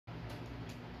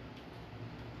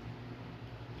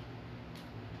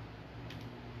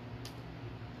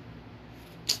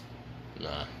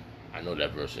I know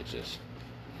that verse exists.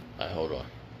 All right, hold on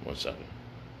 1 second.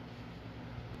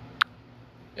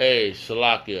 Hey,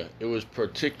 Salakia, it was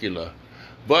particular.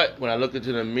 But when I look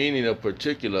into the meaning of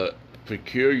particular,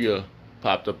 peculiar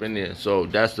popped up in there. So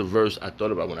that's the verse I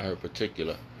thought about when I heard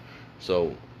particular.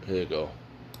 So here you go.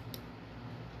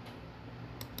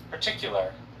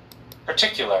 Particular.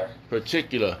 Particular.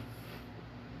 Particular.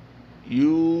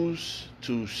 Used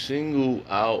to single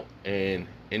out an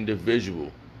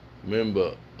individual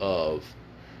member of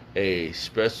a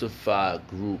specified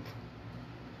group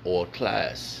or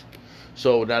class.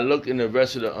 So now look in the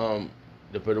rest of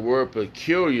the word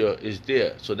peculiar is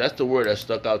there. So that's the word that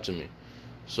stuck out to me.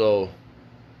 So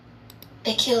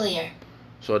peculiar.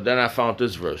 So then I found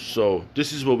this verse. So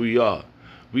this is what we are.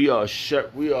 We are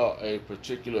a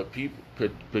particular people,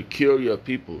 peculiar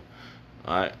people.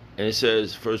 All right, and it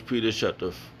says First Peter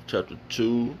chapter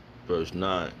 2 verse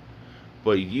 9.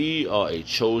 But ye are a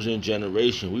chosen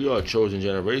generation. We are a chosen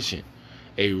generation,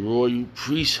 a royal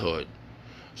priesthood.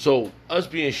 So us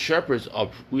being shepherds,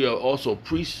 we are also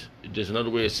priests. There's another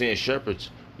way of saying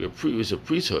shepherds. It's a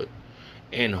priesthood,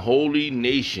 and holy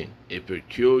nation, a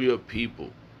peculiar people,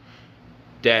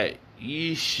 that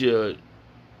ye should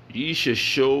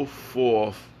show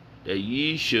forth the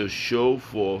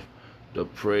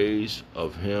praise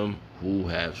of him who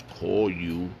has called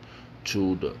you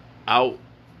to the out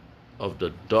of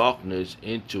the darkness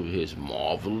into his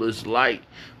marvelous light.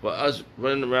 For us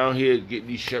running around here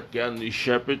getting gathering these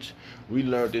shepherds, we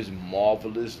learned this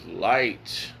marvelous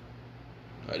light.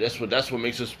 That's what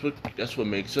makes us. That's what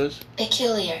makes us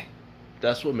peculiar.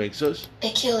 That's what makes us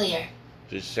peculiar.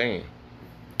 Just saying.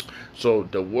 So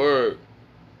the word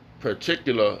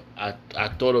particular, I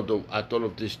thought of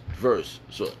this verse.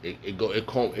 So it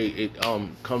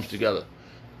comes together,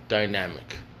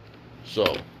 dynamic. So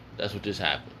that's what just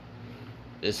happened.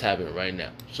 This happened right now.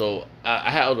 So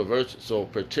I had other verses. So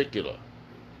particular.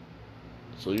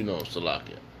 So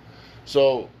Salakia.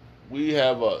 So we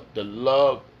have the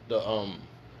love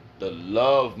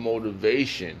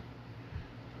motivation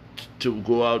to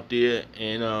go out there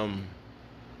and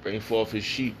bring forth his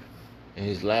sheep and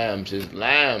his lambs. He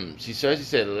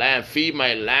said lamb, feed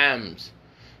my lambs.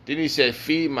 Then he said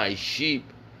feed my sheep.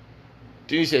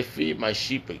 Then he said feed my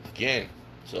sheep again.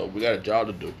 So we got a job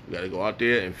to do. We got to go out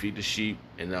there and feed the sheep.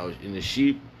 And now, in the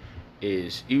sheep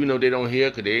is, even though they don't hear,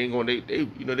 cause they ain't gonna,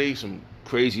 they some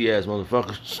crazy ass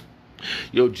motherfuckers.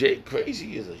 Yo, Jake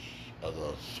crazy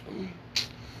what's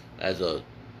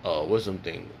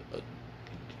something?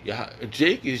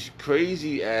 Jake is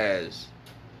crazy as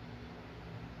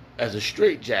a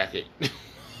straight jacket.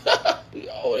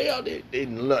 Oh, they out there, they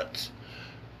nuts.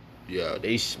 Yeah,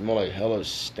 they smell like hella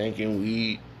stinking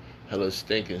weed, hella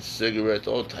stinking cigarettes,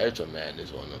 all types of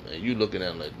madness on them. And you looking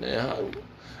at them like, man, how?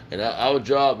 And our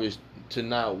job is to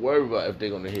not worry about if they're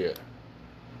gonna hear.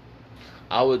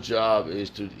 Our job is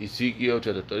to Ezekiel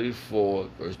chapter 34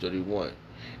 verse 31,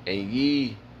 and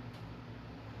ye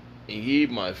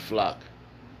my flock,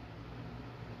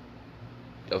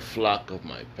 the flock of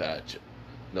my pasture.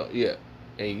 No, yeah,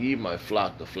 and ye my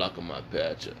flock, the flock of my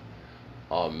pasture,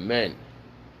 are men.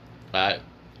 Alright,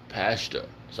 pasture.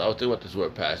 So I was thinking about this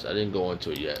word pasture. I didn't go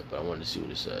into it yet, but I wanted to see what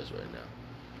it says right now.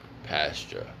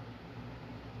 Pasture.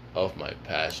 Of my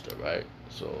pasture, right?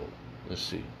 So let's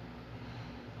see.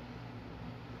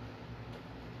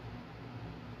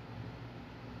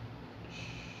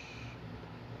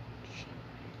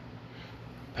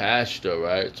 Pasture,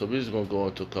 right? So we're just gonna go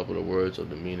into a couple of words of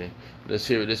the meaning. Let's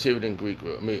hear it in Greek.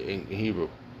 I mean in Hebrew.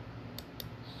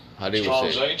 How they would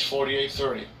say? Strong's H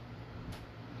 4830.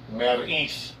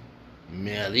 Mer'ith.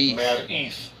 Mer'ith.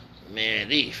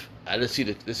 Let's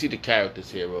see the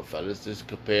characters here real fast. Let's just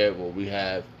compare what we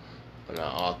have in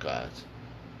our archives,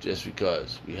 just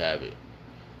because we have it.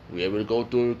 We're able to go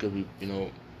through it because we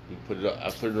put it up.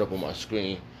 I put it up on my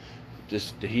screen.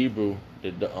 Just the Hebrew,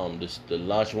 the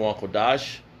Lashon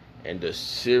Kodash, and the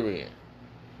Syrian,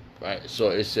 right?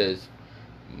 So it says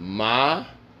ma,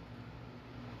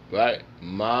 right?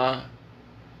 Ma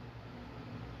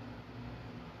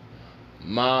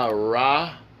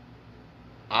ra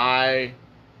I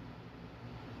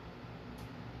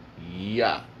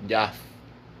ya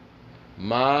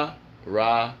ma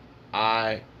ra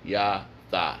I ya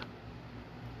tha.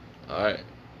 All right.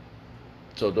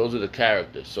 So those are the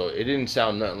characters. So it didn't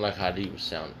sound nothing like how he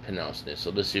was pronouncing it. So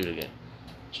let's see it again.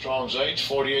 Strong's H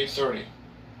 4830.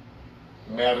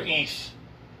 Mer'ith.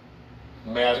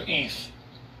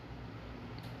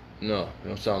 No, it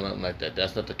don't sound nothing like that.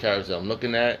 That's not the character I'm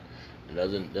looking at. It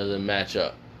doesn't match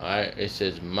up. All right. It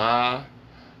says ma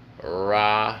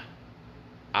ra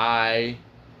I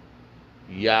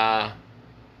ya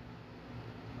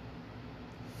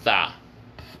Tha.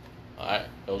 Alright?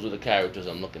 Those are the characters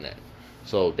I'm looking at.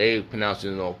 So they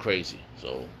pronouncing it all crazy.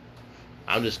 So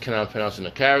I'm just kind of pronouncing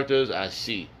the characters I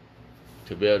see.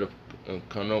 To be able to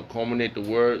culminate the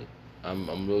word,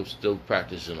 I'm still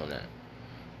practicing on that.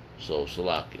 So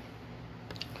Salaki.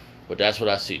 But that's what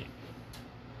I see.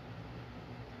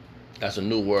 That's a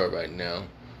new word right now,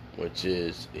 which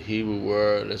is a Hebrew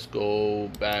word. Let's go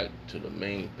back to the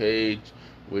main page,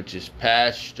 which is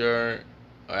pasture.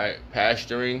 Alright,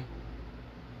 pasturing.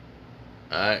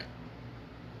 Alright.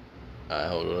 Alright,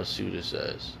 hold on, let's see what it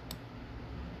says.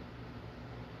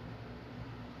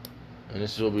 And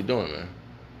this is what we're doing, man.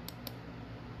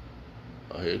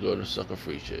 Oh, here you go, the sucker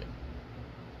free shit.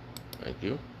 Thank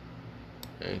you.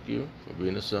 Thank you for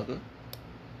being a sucker.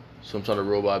 Sometimes a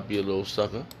robot be a little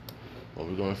sucker. But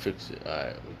we're gonna fix it.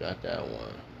 Alright, we got that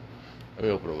one. Let me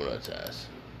open up another task.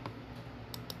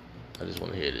 I just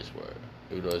want to hear this word.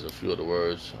 Even though there's a few other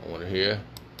words I want to hear.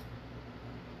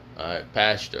 Alright,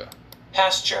 pasture.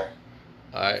 Pasture.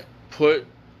 Alright, put,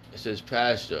 it says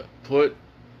pasture. Put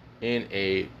in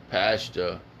a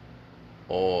pasture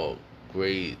or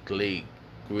graze.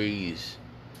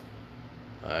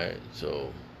 Alright,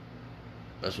 so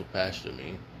that's what pasture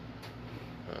mean.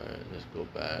 Alright, let's go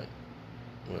back.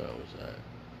 Where was that?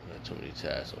 I got too many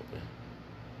tabs open.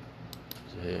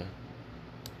 Is it here?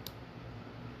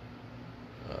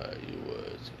 Alright, you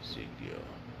was Ezekiel.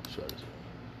 Let's try this one.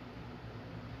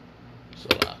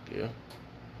 Salakia.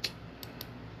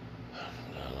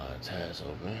 Got a lot of tabs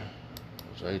open.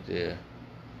 It's right there.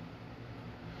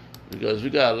 Because we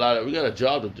got a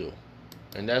job to do.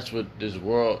 And that's what this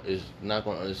world is not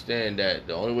going to understand, that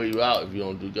the only way you out if you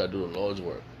don't do, you got to do the Lord's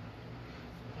work.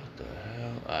 What the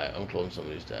hell? Alright, I'm closing some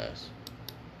of these tabs.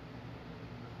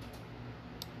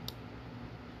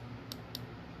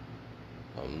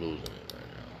 I'm losing it right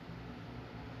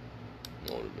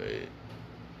now. Motivated.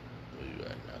 Where you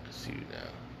at now? I can see you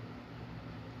now.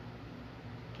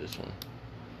 This one.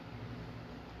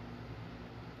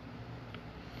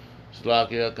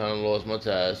 Slovakia, I kind of lost my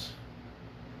task.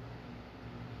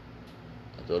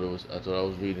 I thought I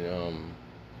was reading, oh,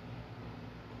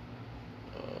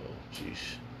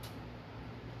 jeez.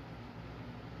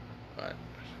 Alright.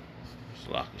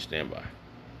 Slovakia, stand by.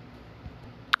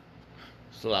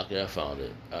 Slovakia, I found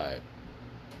it. Alright.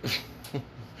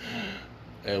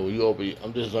 And when you open,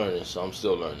 I'm just learning, so I'm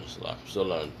still learning Slovakia. I'm still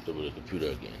learning to do with the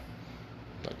computer again.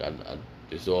 Like,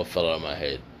 this all fell out of my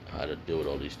head, how to deal with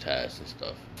all these tasks and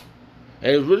stuff.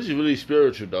 And it was really, really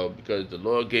spiritual, though, because the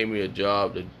Lord gave me a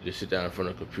job to sit down in front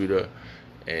of a computer,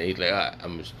 and He's like, all right,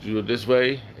 I'm going to do it this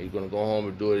way, and you're going to go home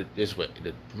and do it this way.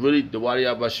 The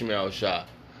Wadiyah Bashim Shah,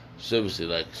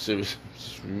 seriously, it's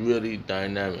really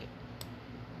dynamic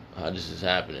how this is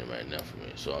happening right now for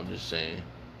me. So I'm just saying.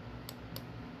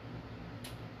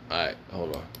 All right,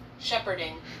 hold on.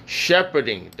 Shepherding.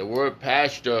 Shepherding. The word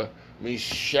pasture means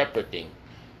shepherding.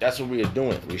 That's what we are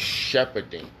doing. We're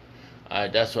shepherding.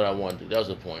 Alright, that's what I wanted to do. That was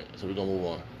the point. So we're gonna move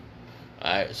on.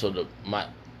 Alright, so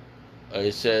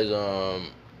it says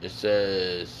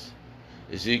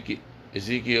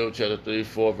Ezekiel chapter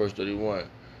 34, verse 31.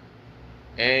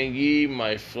 And ye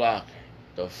my flock,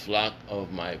 the flock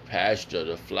of my pasture,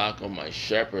 the flock of my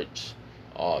shepherds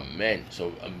are men.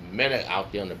 So men are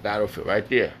out there on the battlefield, right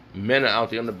there. Men are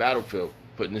out there on the battlefield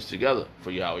putting this together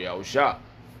for Yahweh Yahushua.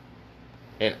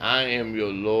 And I am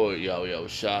your Lord, Yahweh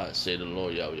Yahushua, say the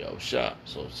Lord, Yahweh Yahushua.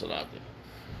 So, Salaki.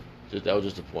 That was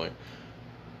just the point.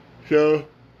 So,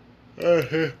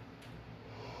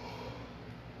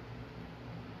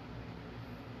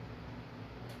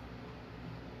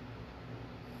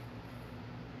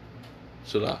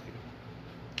 Salaki.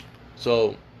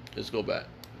 So, let's go back.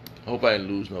 I hope I didn't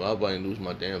lose no. I hope I didn't lose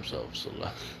my damn self.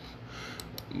 Salaki.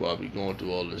 I'll be going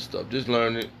through all this stuff. Just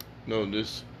learning,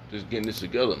 just getting this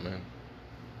together, man.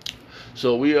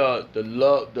 So we are the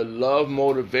love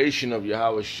motivation of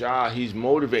Yahweh Shah. He's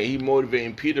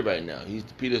motivating Peter right now.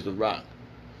 Peter's the rock,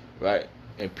 right?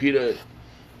 And Peter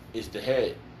is the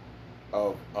head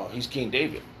of he's King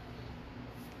David.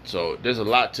 So there's a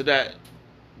lot to that,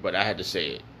 but I had to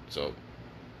say it. So,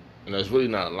 and there's really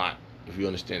not a lot if you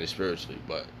understand it spiritually,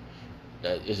 but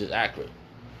that is just accurate.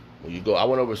 When you go, I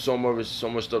went over so much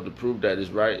stuff to prove that is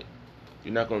right.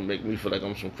 You're not going to make me feel like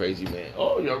I'm some crazy man.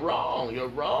 Oh, you're wrong. You're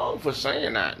wrong for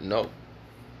saying that. No.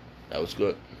 That was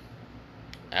good.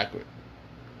 Accurate.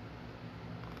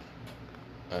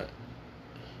 All right.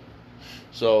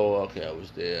 So, okay, I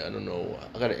was there. I don't know.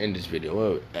 I got to end this video. Where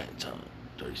are we at time?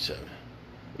 37.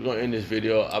 We're going to end this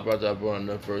video. I brought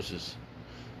enough verses.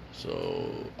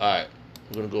 So, all right.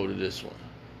 We're going to go to this one.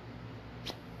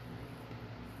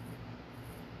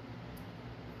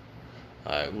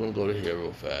 All right, we're gonna go to here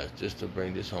real fast just to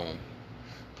bring this home.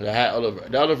 Cause I had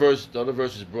the other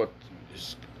verses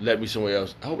led me somewhere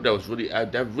else. I hope that was really,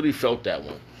 that really felt that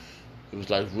one. It was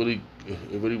like really,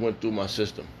 it really went through my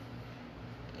system.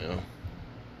 You know,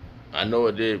 I know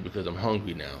it did because I'm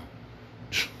hungry now.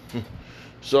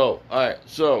 So, all right,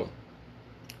 so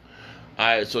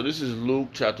this is Luke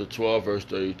chapter 12, verse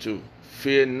 32.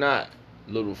 Fear not,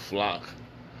 little flock,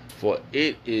 for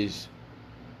it is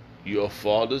your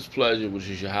Father's pleasure, which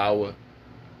is Yahweh.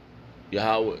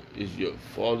 Yahweh is your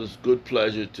Father's good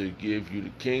pleasure to give you the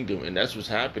kingdom, and that's what's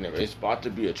happening. It's about to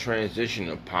be a transition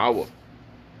of power,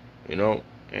 you know.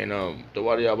 And the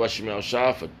Wadi Abashim Al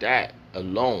Shah for that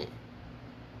alone.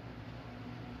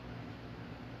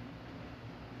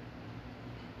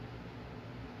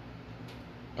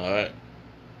 All right.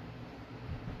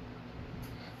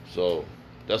 So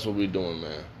that's what we're doing,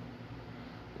 man.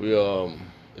 We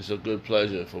it's a good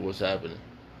pleasure for what's happening.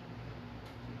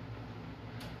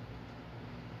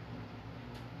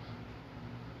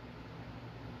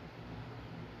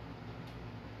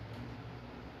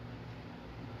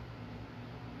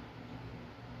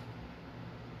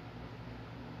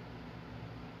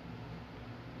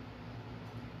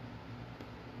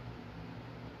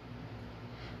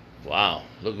 Wow,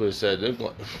 look what it said.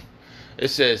 It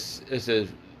says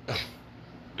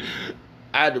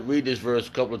I had to read this verse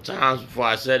a couple of times before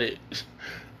I said it.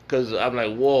 Because I'm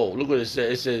like, whoa, look what it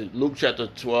said. It says, Luke chapter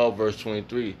 12, verse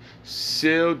 23.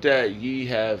 Sell that ye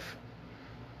have,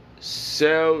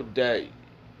 sell that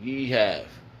ye have,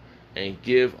 and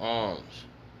give alms.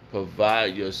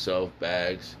 Provide yourself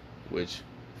bags which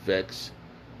vex,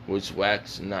 which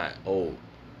wax not old.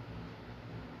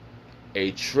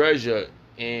 A treasure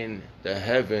in the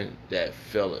heaven that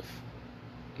faileth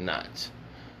not,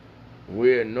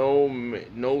 where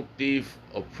no thief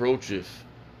approacheth,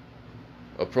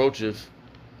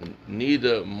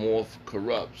 neither moth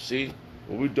corrupt. See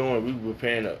what we're doing? We're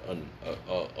preparing a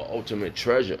ultimate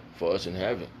treasure for us in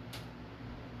heaven.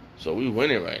 So we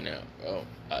winning right now, bro.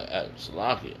 I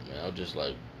Salakia, man. I was just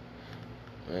like,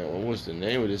 man, what was the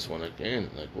name of this one again?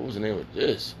 Like, what was the name of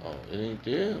this? Oh, it ain't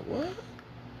there. What?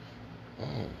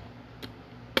 Oh.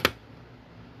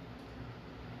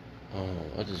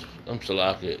 I'm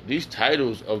Salakia. These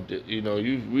titles of the, you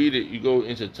read it, you go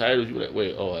into titles, you're like,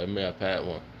 wait, I may have had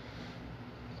one.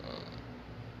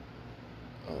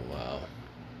 Oh, wow.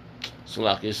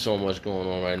 Salakia, there's so much going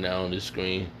on right now on this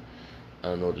screen. I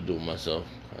don't know what to do with myself.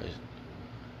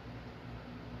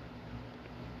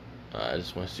 I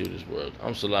just want to see this work.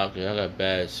 I'm Salakia. I got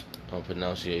bad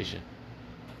pronunciation.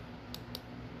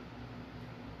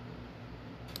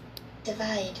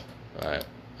 Divide. Alright.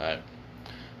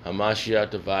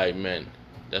 Hamashiach divide men.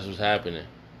 That's what's happening.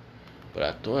 But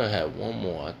I thought I had one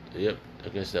more. Yep, I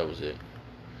guess that was it.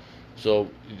 So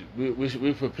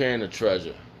we're preparing a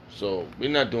treasure. So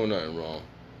we're not doing nothing wrong.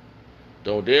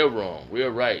 Though they're wrong, we're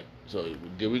right. So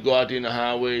did we go out there in the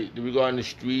highway? Did we go out in the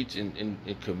streets and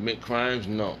commit crimes?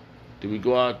 No. Did we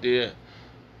go out there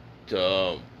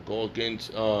to go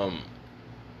against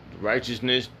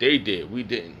righteousness? They did. We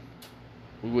didn't.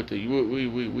 We with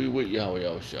Yahweh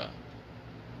Yahushua.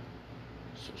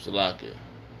 So Salakia.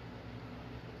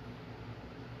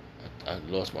 I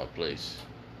lost my place.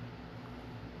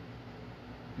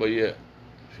 But yeah.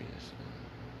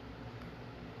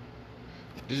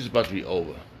 This is about to be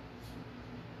over.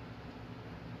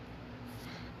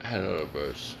 I had another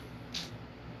verse.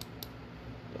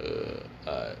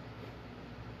 I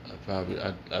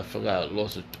forgot. I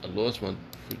lost my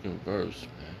freaking verse,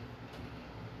 man.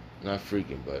 Not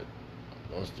freaking, but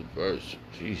I lost the verse.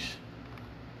 Jeez.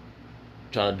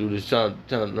 Trying to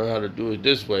learn how to do it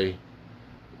this way.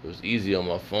 It was easy on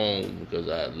my phone because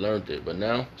I had learned it, but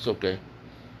now it's okay.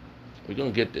 We're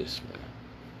gonna get this, man.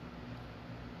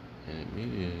 And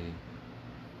immediately.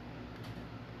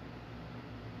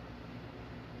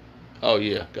 Oh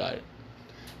yeah, got it.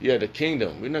 Yeah, the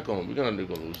kingdom. We're not gonna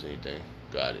lose anything.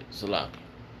 Got it. Salaki.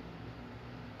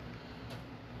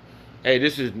 Hey,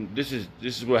 this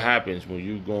is what happens when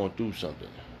you going through something.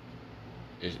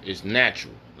 It's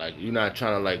natural. Like you're not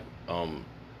trying to like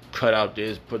cut out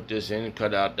this, put this in,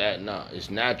 cut out that. Nah,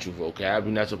 it's natural vocab.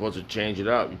 You're not supposed to change it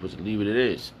up. You're supposed to leave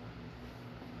it as.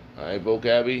 Alright,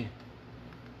 vocab.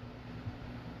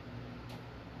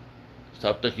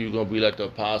 Stop thinking you're gonna be like the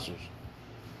apostles.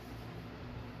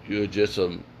 You're just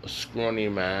a scrawny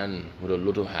man with a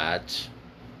little hat.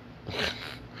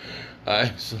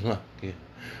 Alright, so yeah.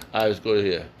 Alright, let's go to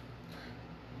here.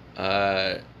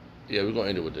 Yeah, we're gonna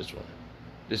end it with this one.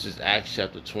 This is Acts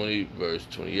chapter 20, verse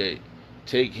 28.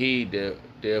 Take heed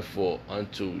therefore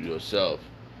unto yourself,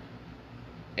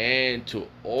 and to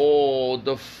all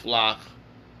the flock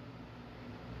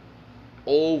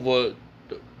over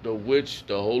the which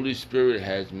the Holy Spirit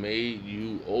has made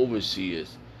you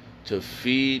overseers, to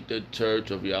feed the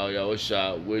church of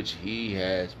Yahweh, which he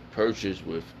has purchased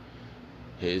with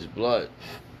his blood.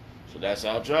 So that's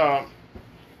our job.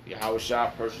 Yahweh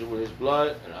purchased with his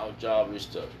blood, and our job is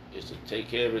to take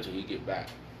care of it till he get back.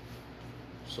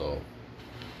 So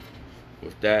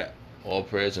with that, all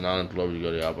praise and honor and glory go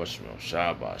to Yahweh Shemel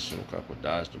Shah, Ba'ashem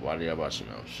Kakodash, the Wadi Yahweh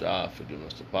Shemel Shah,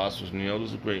 forgiveness the apostles and the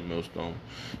elders, a great millstone.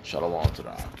 Shalom to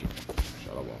the Akim.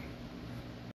 Shalom.